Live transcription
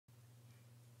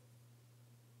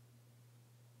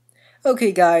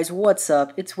Okay guys, what's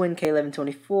up? It's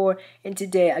WinK1124 and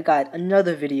today I got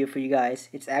another video for you guys.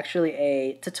 It's actually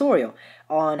a tutorial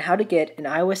on how to get an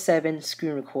iOS 7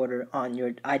 screen recorder on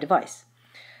your iDevice.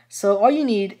 So all you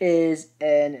need is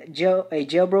a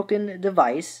jailbroken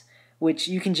device, which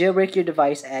you can jailbreak your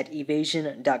device at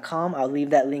evasion.com. I'll leave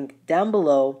that link down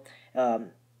below.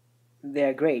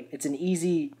 They're great. It's an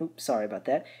easy, oops, sorry about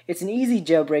that. It's an easy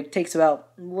jailbreak, takes about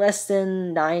less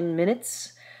than 9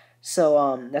 minutes.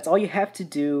 So that's all you have to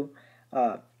do.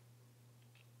 Uh,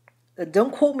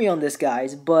 don't quote me on this,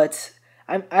 guys, but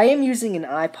I am using an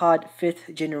iPod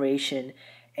 5th generation,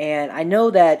 and I know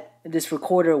that this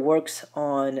recorder works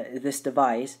on this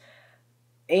device,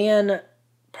 and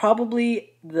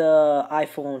probably the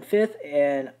iPhone 5th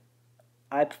and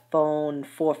iPhone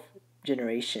 4th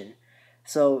generation.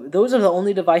 So those are the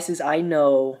only devices I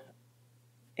know,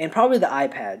 and probably the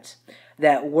iPads,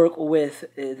 that work with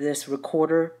this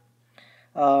recorder.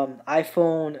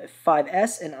 iPhone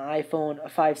 5S and iPhone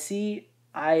 5C,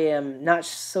 I am not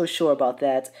so sure about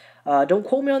that. Don't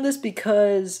quote me on this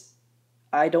because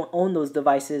I don't own those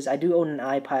devices. I do own an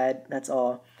iPad, that's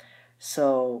all.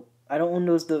 So I don't own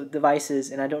those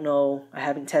devices, and I don't know, I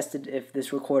haven't tested if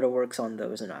this recorder works on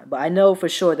those or not. But I know for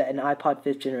sure that an iPod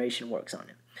 5th generation works on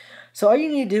it. So all you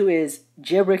need to do is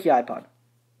jailbreak your iPod.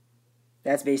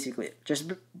 That's basically it.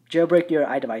 Just jailbreak your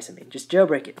iDevice, just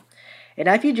jailbreak it. And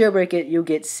after you jailbreak it, you'll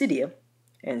get Cydia.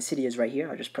 And Cydia is right here.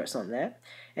 I'll just press on that.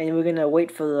 And we're going to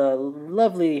wait for the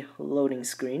lovely loading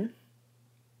screen.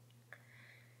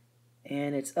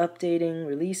 And it's updating,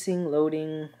 releasing,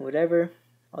 loading, whatever.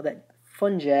 All that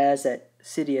fun jazz that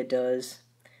Cydia does.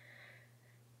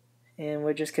 And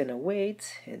we're just going to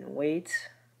wait and wait.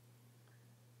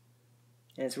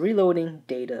 And it's reloading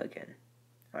data again.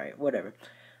 Alright, whatever.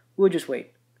 We'll just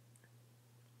wait.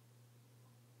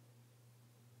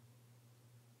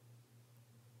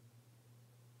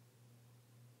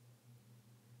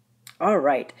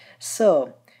 Alright,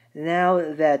 so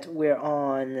now that we're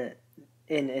on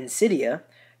in Cydia,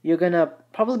 you're gonna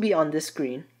probably be on this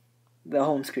screen, the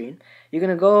home screen. You're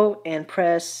gonna go and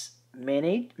press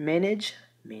manage,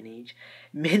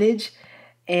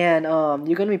 and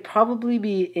you're gonna probably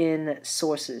be in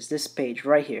sources, this page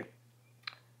right here.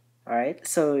 Alright,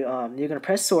 so you're gonna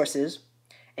press sources,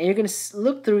 and you're gonna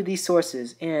look through these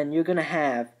sources, and you're gonna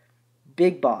have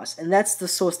Big Boss, and that's the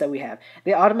source that we have.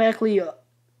 They automatically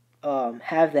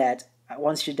have that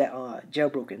once you're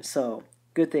jailbroken, so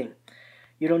good thing.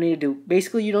 You don't need to do,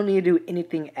 basically you don't need to do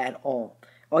anything at all.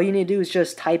 All you need to do is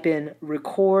just type in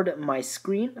record my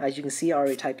screen. As you can see, I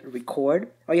already typed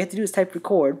record. All you have to do is type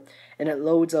record, and it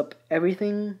loads up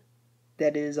everything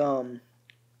that is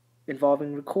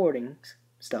involving recording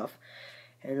stuff.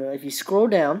 And if you scroll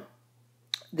down,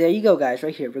 there you go, guys,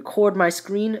 right here, record my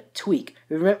screen tweak.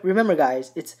 Remember,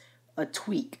 guys, it's a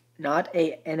tweak, not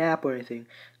an app or anything.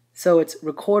 So it's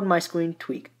record my screen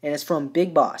tweak, and it's from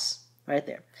Big Boss right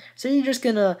there. So you're just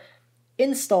gonna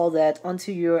install that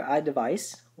onto your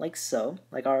iDevice like so,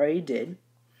 like I already did,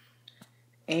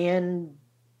 and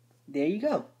there you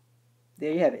go.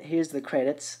 There you have it. Here's the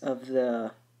credits of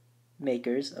the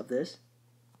makers of this,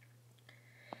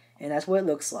 and that's what it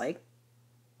looks like.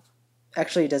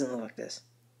 Actually, it doesn't look like this.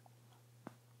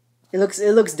 It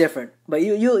looks different, but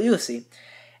you'll see.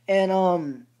 And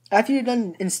after you're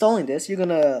done installing this, you're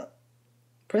gonna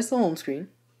press the home screen,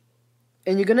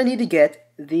 and you're gonna need to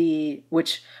get the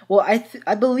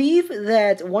I believe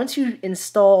that once you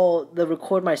install the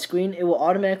record my screen, it will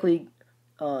automatically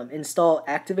install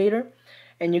Activator,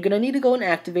 and you're gonna need to go in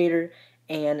Activator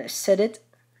and set it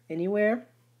anywhere,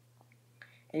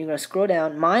 and you're gonna scroll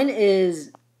down. Mine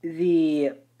is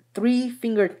the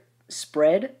 3-finger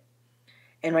spread,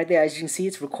 and right there, as you can see,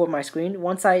 it's record my screen.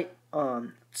 Once I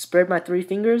spread my 3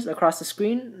 fingers across the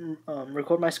screen,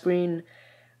 record my screen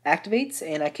activates,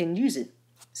 and I can use it.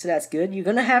 So that's good. You're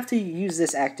gonna have to use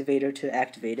this activator to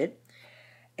activate it.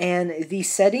 And the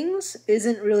settings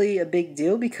isn't really a big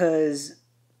deal, because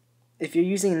if you're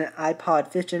using an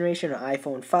iPod 5th generation or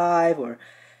iPhone 5 or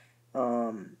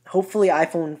hopefully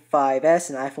iPhone 5S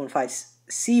and iPhone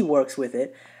 5C works with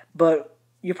it, but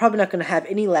you're probably not going to have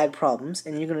any lag problems,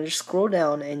 and you're going to just scroll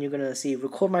down and you're going to see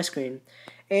record my screen,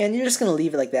 and you're just going to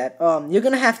leave it like that. You're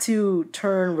going to have to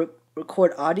turn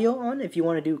record audio on if you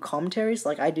want to do commentaries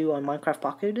like I do on Minecraft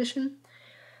Pocket Edition.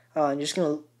 You're just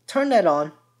going to turn that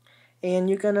on, and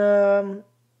you're going to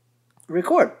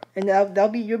record, and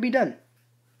you'll be done.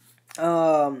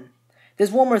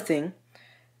 There's one more thing.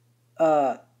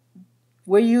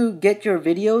 Where you get your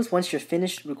videos once you're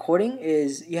finished recording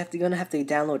is gonna have to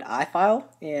download iFile,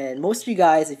 and most of you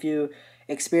guys, if you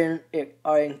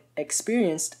are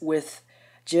experienced with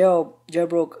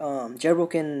jailbroken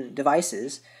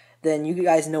devices, then you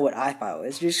guys know what iFile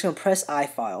is. You're just gonna press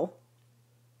iFile,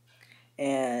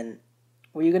 and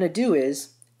what you're gonna do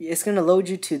is it's gonna load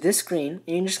you to this screen,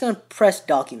 and you're just gonna press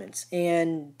Documents,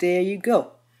 and there you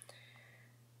go.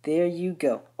 There you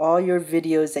go. All your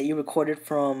videos that you recorded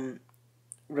from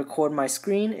Record My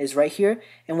Screen is right here,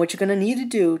 and what you're gonna need to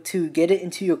do to get it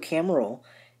into your camera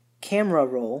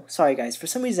roll. Sorry guys, for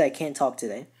some reason I can't talk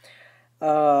today.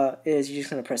 Is you're just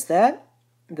gonna press that,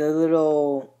 the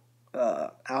little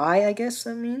I guess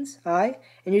that means I,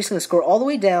 and you're just gonna scroll all the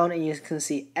way down, and you're just gonna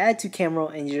see Add to Camera,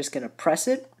 and you're just gonna press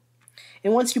it.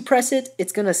 And once you press it,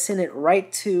 it's gonna send it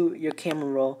right to your camera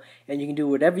roll, and you can do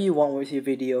whatever you want with your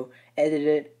video. Edit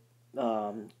it,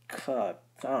 I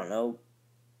don't know,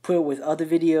 put it with other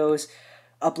videos,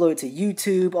 upload it to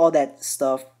YouTube, all that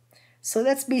stuff. So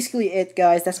that's basically it,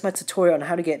 guys. That's my tutorial on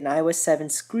how to get an iOS 7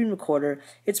 screen recorder.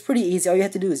 It's pretty easy. All you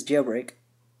have to do is jailbreak.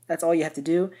 That's all you have to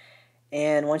do.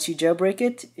 And once you jailbreak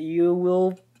it, you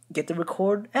will get the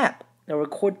Record app, the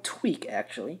Record tweak,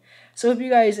 actually. So if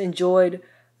you guys enjoyed,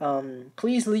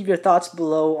 please leave your thoughts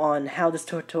below on how this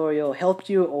tutorial helped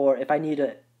you, or if I need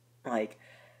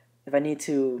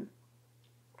to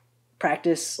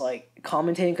practice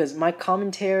commentating, because my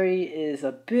commentary is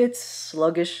a bit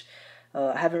sluggish.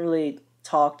 I haven't really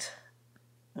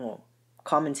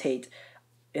commentate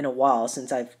in a while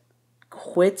since I've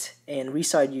quit and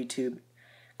restarted YouTube.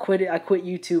 I quit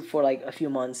YouTube for a few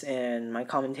months, and my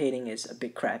commentating is a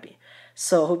bit crappy.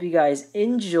 So hope you guys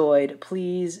enjoyed.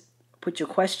 Please put your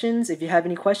questions, if you have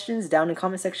any questions, down in the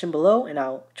comment section below, and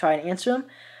I'll try and answer them.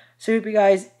 So hope you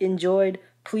guys enjoyed.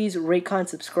 Please rate, comment,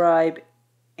 subscribe,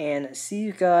 and see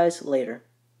you guys later.